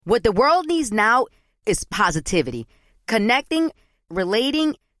What the world needs now is positivity. Connecting,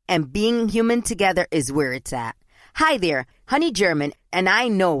 relating, and being human together is where it's at. Hi there, Honey German, and I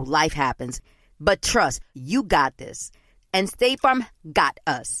know life happens, but trust, you got this. And State Farm got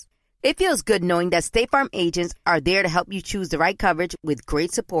us. It feels good knowing that State Farm agents are there to help you choose the right coverage with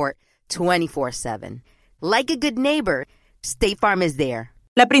great support 24/7. Like a good neighbor, State Farm is there.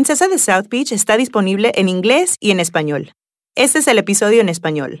 La Princesa de South Beach está disponible en inglés y en español. Este es el episodio en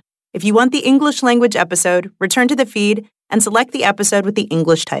español. If you want the English language episode, return to the feed and select the episode with the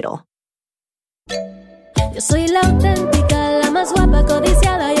English title. Yo soy la auténtica, la más guapa,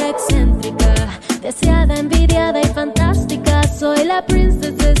 codiciada y excéntrica, deseada, envidiada y fantástica. Soy la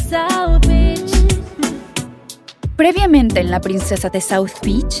princesa de South Beach. Previamente en La Princesa de South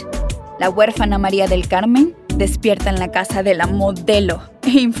Beach, la huérfana María del Carmen despierta en la casa de la modelo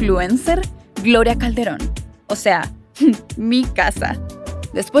e influencer Gloria Calderón. O sea, mi casa.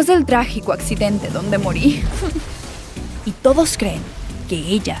 Después del trágico accidente donde morí. Y todos creen que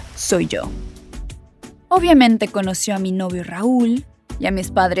ella soy yo. Obviamente conoció a mi novio Raúl y a mis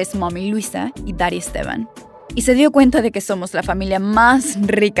padres Mami Luisa y Daddy Esteban. Y se dio cuenta de que somos la familia más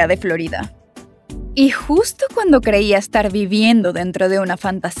rica de Florida. Y justo cuando creía estar viviendo dentro de una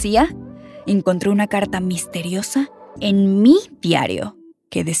fantasía, encontré una carta misteriosa en mi diario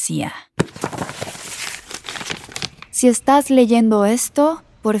que decía: si estás leyendo esto,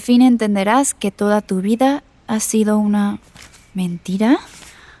 por fin entenderás que toda tu vida ha sido una mentira.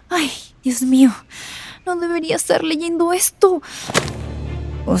 Ay, Dios mío, no debería estar leyendo esto.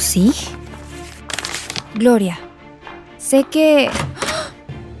 ¿O sí? Gloria, sé que...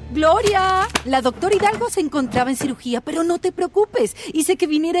 Gloria, la doctora Hidalgo se encontraba en cirugía, pero no te preocupes. Hice que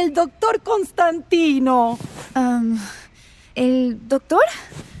viniera el doctor Constantino. ¿El doctor?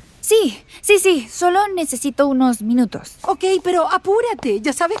 Sí, solo necesito unos minutos. Ok, pero apúrate,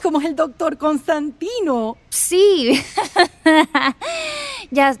 ya sabes cómo es el doctor Constantino. Sí,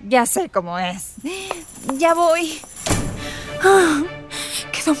 ya sé cómo es. Ya voy.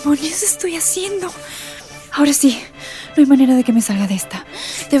 ¿Qué demonios estoy haciendo? Ahora sí, no hay manera de que me salga de esta.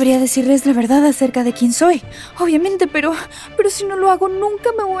 Debería decirles la verdad acerca de quién soy, obviamente, pero si no lo hago, nunca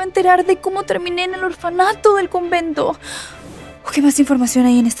me voy a enterar de cómo terminé en el orfanato del convento. ¿Qué más información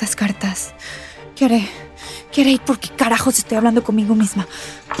hay en estas cartas? ¿Qué haré? ¿Y por qué carajos estoy hablando conmigo misma?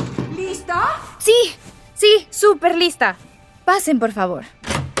 ¿Lista? Sí, súper lista. Pasen, por favor.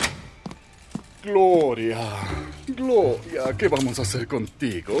 Gloria, ¿qué vamos a hacer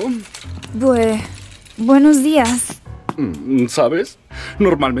contigo? Buenos días. ¿Sabes?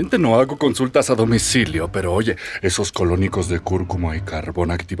 Normalmente no hago consultas a domicilio, pero oye, esos colónicos de cúrcuma y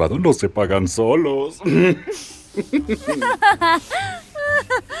carbón activado no se pagan solos.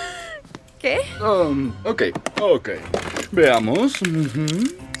 ¿Qué? Ok. Veamos.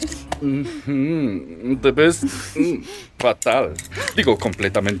 Te ves fatal. Digo,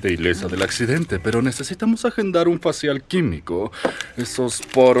 completamente ilesa del accidente, pero necesitamos agendar un facial químico. Esos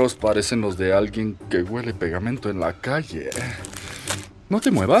poros parecen los de alguien que huele pegamento en la calle. No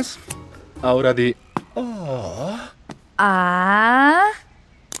te muevas. Ahora di...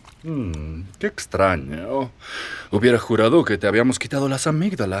 qué extraño. Hubiera jurado que te habíamos quitado las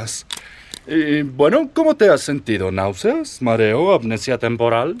amígdalas. Y bueno, ¿cómo te has sentido? ¿Náuseas? ¿Mareo? ¿Amnesia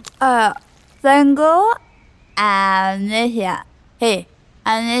temporal? Tengo amnesia.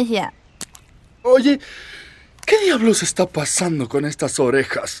 Amnesia. Oye, ¿qué diablos está pasando con estas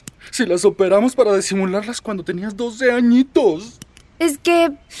orejas? Si las operamos para disimularlas cuando tenías 12 añitos. Es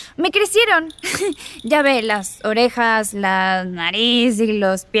que me crecieron. Ya ve, las orejas, la nariz y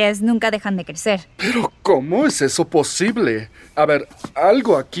los pies nunca dejan de crecer. ¿Pero cómo es eso posible? A ver,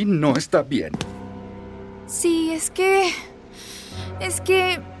 algo aquí no está bien. Sí, es que...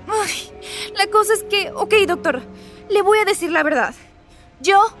 la cosa es que... Ok, doctor, le voy a decir la verdad.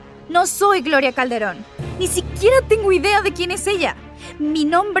 Yo no soy Gloria Calderón. Ni siquiera tengo idea de quién es ella. Mi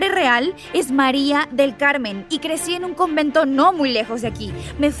nombre real es María del Carmen y crecí en un convento no muy lejos de aquí.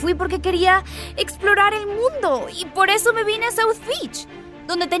 Me fui porque quería explorar el mundo y por eso me vine a South Beach,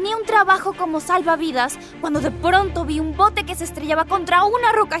 donde tenía un trabajo como salvavidas, cuando de pronto vi un bote que se estrellaba contra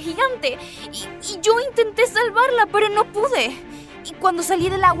una roca gigante y yo intenté salvarla, pero no pude. Y cuando salí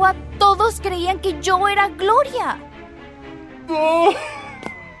del agua, todos creían que yo era Gloria.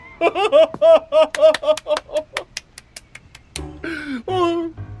 Oh,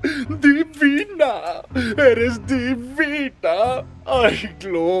 ¡divina! ¡Eres divina! ¡Ay,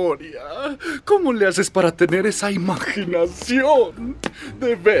 Gloria! ¿Cómo le haces para tener esa imaginación?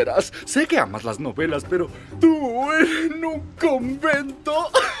 De veras, sé que amas las novelas, pero tú en un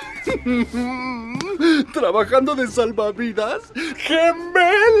convento... ¿Trabajando de salvavidas?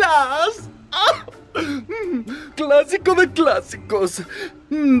 ¡Gemelas! ¡Ah! Clásico de clásicos.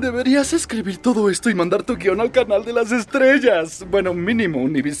 Deberías escribir todo esto y mandar tu guión al canal de las estrellas. Bueno, mínimo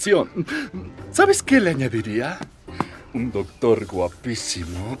Univisión. ¿Sabes qué le añadiría? Un doctor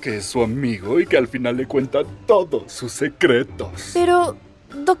guapísimo que es su amigo y que al final le cuenta todos sus secretos. Pero,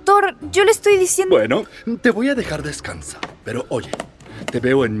 doctor, yo le estoy diciendo... Bueno, te voy a dejar descansar. Pero oye, te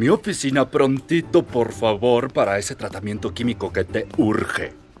veo en mi oficina prontito, por favor, para ese tratamiento químico que te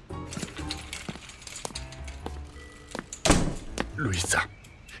urge. Luisa,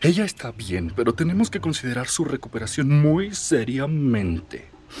 ella está bien, pero tenemos que considerar su recuperación muy seriamente.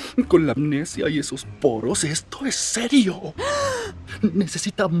 Con la amnesia y esos poros, esto es serio.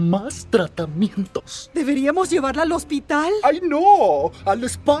 Necesita más tratamientos. ¿Deberíamos llevarla al hospital? ¡Ay, no! ¡Al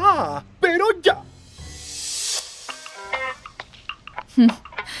spa! ¡Pero ya!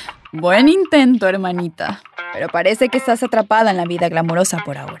 Buen intento, hermanita. Pero parece que estás atrapada en la vida glamurosa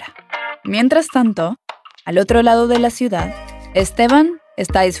por ahora. Mientras tanto, al otro lado de la ciudad, Esteban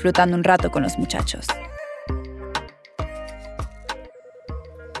está disfrutando un rato con los muchachos.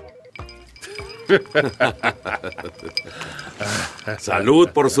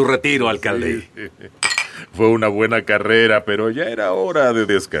 Salud por su retiro, alcalde. Fue una buena carrera, pero ya era hora de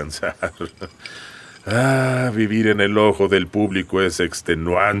descansar. Vivir en el ojo del público es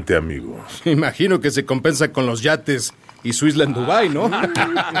extenuante, amigo. Imagino que se compensa con los yates y su isla en Dubái, ¿no?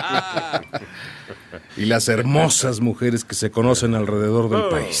 Y las hermosas mujeres que se conocen alrededor del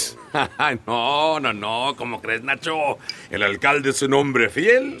país. No, ¿cómo crees, Nacho? El alcalde es un hombre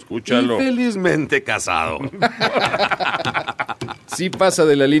fiel. Escúchalo. Y felizmente casado. Si pasa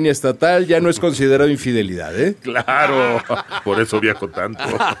de la línea estatal, ya no es considerado infidelidad, ¿eh? Claro, por eso viajo tanto.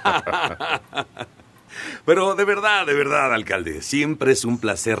 Pero de verdad, alcalde, siempre es un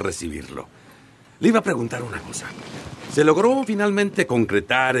placer recibirlo. Le iba a preguntar una cosa. ¿Se logró finalmente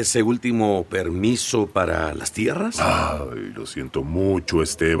concretar ese último permiso para las tierras? Ay, lo siento mucho,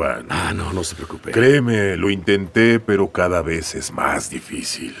 Esteban. No se preocupe. Créeme, lo intenté, pero cada vez es más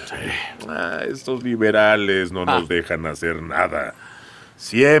difícil. Sí. Estos liberales no nos dejan hacer nada.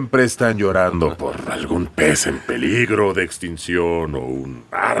 Siempre están llorando por algún pez en peligro de extinción o un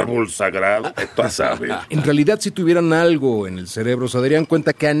árbol sagrado. Tú sabes. En realidad, si tuvieran algo en el cerebro, se darían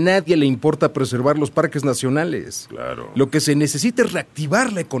cuenta que a nadie le importa preservar los parques nacionales. Claro. Lo que se necesita es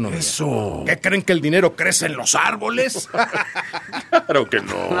reactivar la economía. Eso. ¿Qué creen que el dinero crece en los árboles? Claro que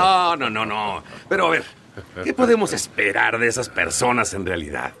no. No. Pero a ver, ¿qué podemos esperar de esas personas en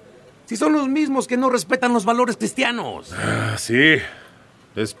realidad? Si son los mismos que no respetan los valores cristianos. Sí.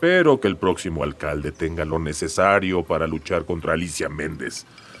 Espero que el próximo alcalde tenga lo necesario para luchar contra Alicia Méndez.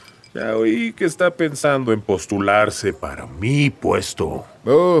 Ya oí que está pensando en postularse para mi puesto.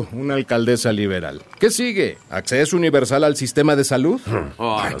 Oh, una alcaldesa liberal. ¿Qué sigue? ¿Acceso universal al sistema de salud?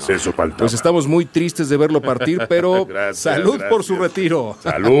 Eso faltaba. Pues estamos muy tristes de verlo partir, pero Gracias, salud por gracias. su retiro.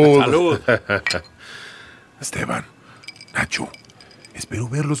 ¡Salud! Esteban, Nacho, espero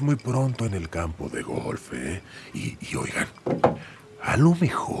verlos muy pronto en el campo de golf, ¿eh? Y oigan, a lo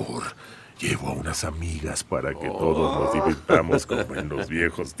mejor llevo a unas amigas para que todos nos divirtamos como en los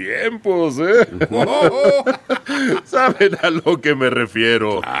viejos tiempos, ¿eh? ¿Saben a lo que me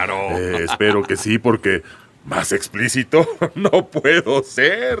refiero? Claro. Espero que sí, porque más explícito no puedo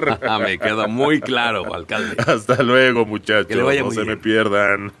ser. Me queda muy claro, alcalde. Hasta luego, muchachos. Que le vaya no muy se bien. me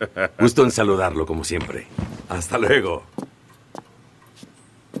pierdan. Gusto en saludarlo, como siempre. Hasta luego.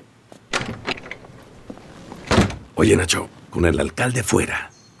 Oye, Nacho, con el alcalde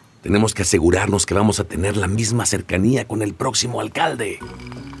fuera, tenemos que asegurarnos que vamos a tener la misma cercanía con el próximo alcalde.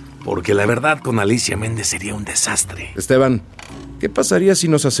 Porque la verdad, con Alicia Méndez sería un desastre. Esteban, ¿qué pasaría si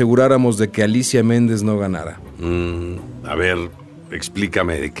nos aseguráramos de que Alicia Méndez no ganara? A ver,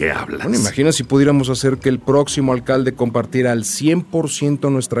 explícame de qué hablas. Bueno, imagina si pudiéramos hacer que el próximo alcalde compartiera al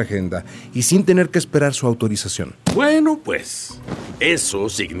 100% nuestra agenda y sin tener que esperar su autorización. Bueno, pues, eso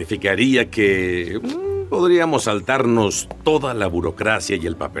significaría que podríamos saltarnos toda la burocracia y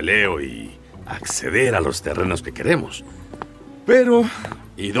el papeleo y acceder a los terrenos que queremos. Pero,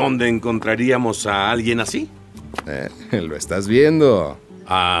 ¿y dónde encontraríamos a alguien así? Lo estás viendo.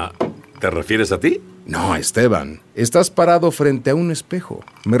 ¿Te refieres a ti? No, Esteban. Estás parado frente a un espejo.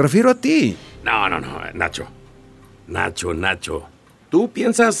 Me refiero a ti. No, Nacho. Nacho. ¿Tú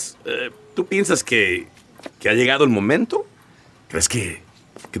piensas que ha llegado el momento? ¿Crees que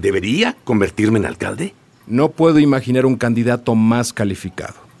debería convertirme en alcalde? No puedo imaginar un candidato más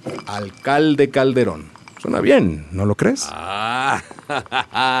calificado. Alcalde Calderón. Suena bien, ¿no lo crees?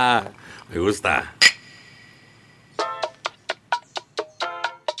 Me gusta.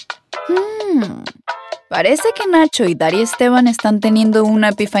 Parece que Nacho y Dari Esteban están teniendo una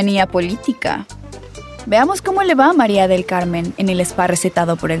epifanía política. Veamos cómo le va a María del Carmen en el spa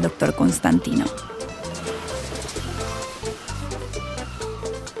recetado por el doctor Constantino.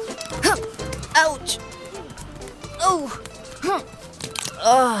 ¡Auch!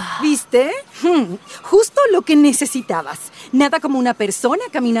 ¿Viste? Justo lo que necesitabas. Nada como una persona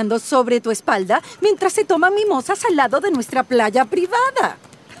caminando sobre tu espalda mientras se toman mimosas al lado de nuestra playa privada.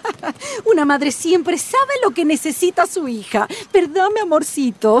 Una madre siempre sabe lo que necesita su hija. ¿Verdad, mi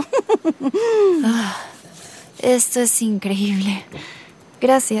amorcito? Esto es increíble.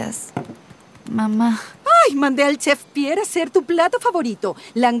 Gracias, mamá. Ay, mandé al chef Pierre a hacer tu plato favorito.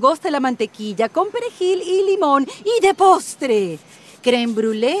 Langosta a la mantequilla con perejil y limón. Y de postre, crème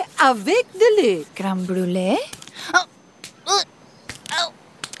brûlée avec de lait. ¿Crème brûlée?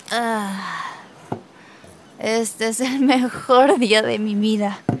 Este es el mejor día de mi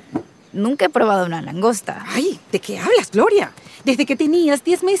vida. Nunca he probado una langosta. Ay, ¿de qué hablas, Gloria? Desde que tenías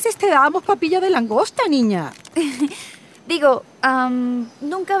 10 meses te dábamos papilla de langosta, niña. Digo,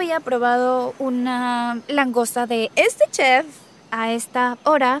 nunca había probado una langosta de este chef a esta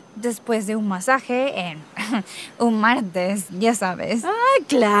hora después de un masaje en un martes, ya sabes. Ah,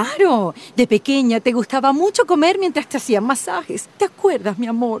 claro. De pequeña te gustaba mucho comer mientras te hacían masajes. ¿Te acuerdas, mi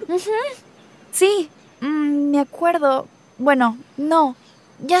amor? Sí, me acuerdo. Bueno, no.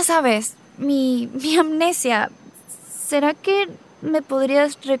 Ya sabes, mi amnesia. ¿Será que me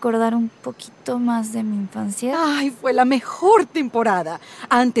podrías recordar un poquito más de mi infancia? Ay, fue la mejor temporada.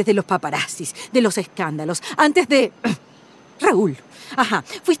 Antes de los paparazzis, de los escándalos, antes de... Raúl. Ajá,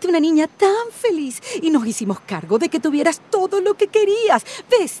 fuiste una niña tan feliz y nos hicimos cargo de que tuvieras todo lo que querías.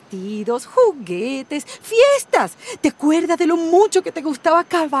 Vestidos, juguetes, fiestas. ¿Te acuerdas de lo mucho que te gustaba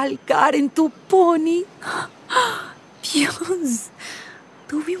cabalgar en tu pony? Dios,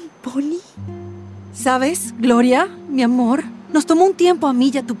 ¿tuve un pony? ¿Sabes, Gloria, mi amor? Nos tomó un tiempo a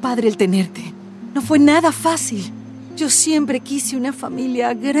mí y a tu padre el tenerte. No fue nada fácil. Yo siempre quise una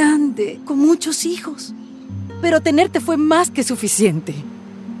familia grande, con muchos hijos. Pero tenerte fue más que suficiente.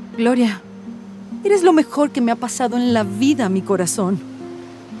 Gloria, eres lo mejor que me ha pasado en la vida, mi corazón.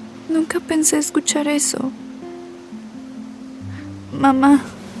 Nunca pensé escuchar eso. Mamá.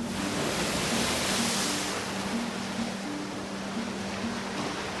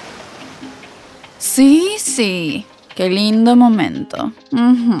 Sí. Qué lindo momento.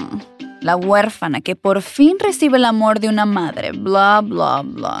 La huérfana que por fin recibe el amor de una madre. Bla, bla,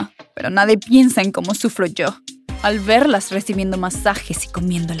 bla. Pero nadie piensa en cómo sufro yo al verlas recibiendo masajes y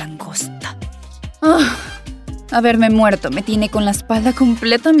comiendo langosta. Haberme muerto me tiene con la espalda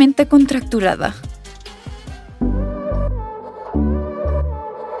completamente contracturada.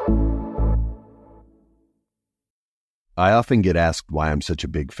 I often get asked why I'm such a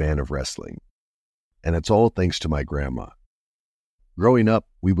big fan of wrestling. And it's all thanks to my grandma. Growing up,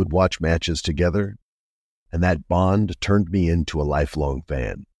 we would watch matches together, and that bond turned me into a lifelong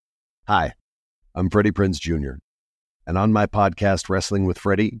fan. Hi, I'm Freddie Prinze Jr., and on my podcast, Wrestling with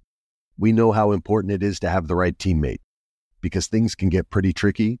Freddie, we know how important it is to have the right teammate, because things can get pretty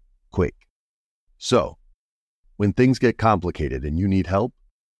tricky quick. So, when things get complicated and you need help,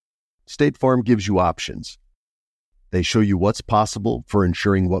 State Farm gives you options. They show you what's possible for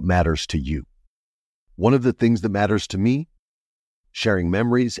ensuring what matters to you. One of the things that matters to me, sharing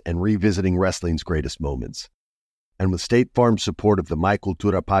memories and revisiting wrestling's greatest moments. And with State Farm's support of the My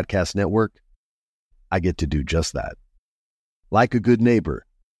Cultura Podcast Network, I get to do just that. Like a good neighbor,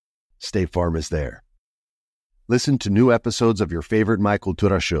 State Farm is there. Listen to new episodes of your favorite My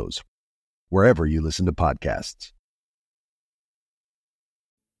Cultura shows, wherever you listen to podcasts.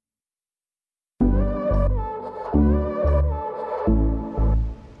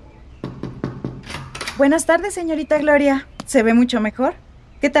 Buenas tardes, señorita Gloria. ¿Se ve mucho mejor?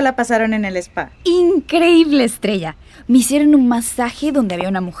 ¿Qué tal la pasaron en el spa? Increíble, Estrella. Me hicieron un masaje donde había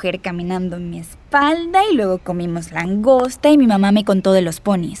una mujer caminando en mi espalda y luego comimos langosta y mi mamá me contó de los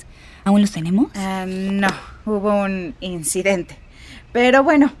ponis. ¿Aún los tenemos? No, hubo un incidente. Pero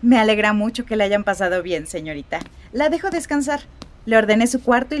bueno, me alegra mucho que la hayan pasado bien, señorita. La dejo descansar. Le ordené su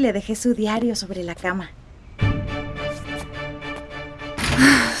cuarto y le dejé su diario sobre la cama.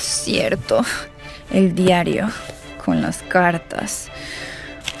 Cierto. El diario, con las cartas.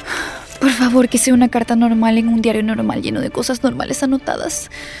 Por favor, que sea una carta normal en un diario normal lleno de cosas normales anotadas.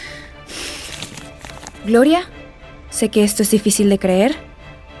 Gloria, sé que esto es difícil de creer,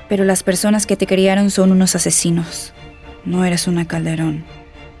 pero las personas que te criaron son unos asesinos. No eres una Calderón.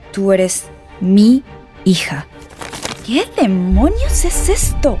 Tú eres mi hija. ¿Qué demonios es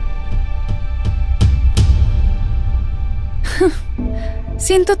esto?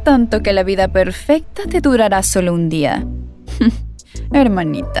 Siento tanto que la vida perfecta te durará solo un día.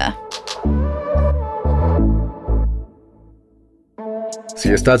 Hermanita. Si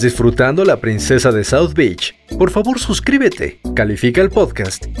estás disfrutando La Princesa de South Beach, por favor suscríbete, califica el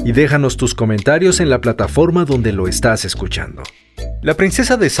podcast y déjanos tus comentarios en la plataforma donde lo estás escuchando. La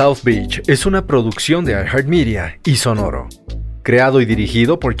Princesa de South Beach es una producción de iHeartMedia y Sonoro. Creado y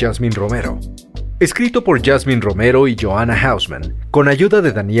dirigido por Jasmine Romero. Escrito por Jasmine Romero y Joanna Hausman, con ayuda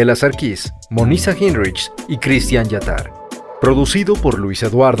de Daniela Sarkis, Monisa Hinrichs y Cristian Yatar. Producido por Luis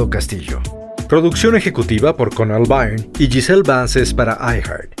Eduardo Castillo. Producción ejecutiva por Conal Byrne y Giselle Vances para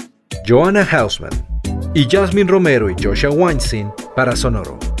iHeart. Joanna Hausman y Jasmine Romero y Joshua Weinstein para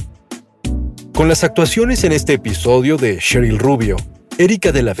Sonoro. Con las actuaciones en este episodio de Cheryl Rubio,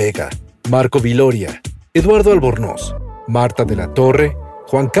 Erika de la Vega, Marco Viloria, Eduardo Albornoz, Marta de la Torre,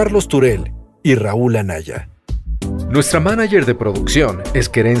 Juan Carlos Turel y Raúl Anaya. Nuestra manager de producción es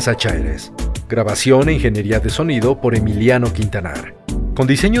Querenza Chaires. Grabación e ingeniería de sonido por Emiliano Quintanar. Con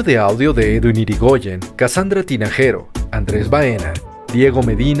diseño de audio de Edwin Irigoyen, Cassandra Tinajero, Andrés Baena, Diego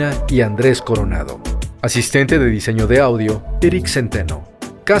Medina y Andrés Coronado. Asistente de diseño de audio, Eric Centeno.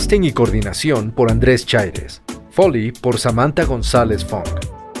 Casting y coordinación por Andrés Chaires. Foley por Samantha González Fong.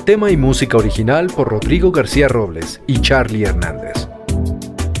 Tema y música original por Rodrigo García Robles y Charlie Hernández.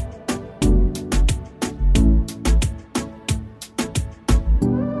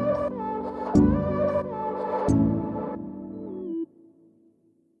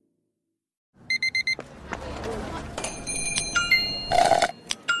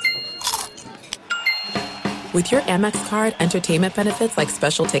 With your Amex card, entertainment benefits like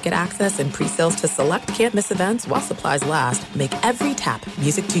special ticket access and pre-sales to select can't-miss events while supplies last make every tap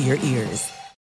music to your ears.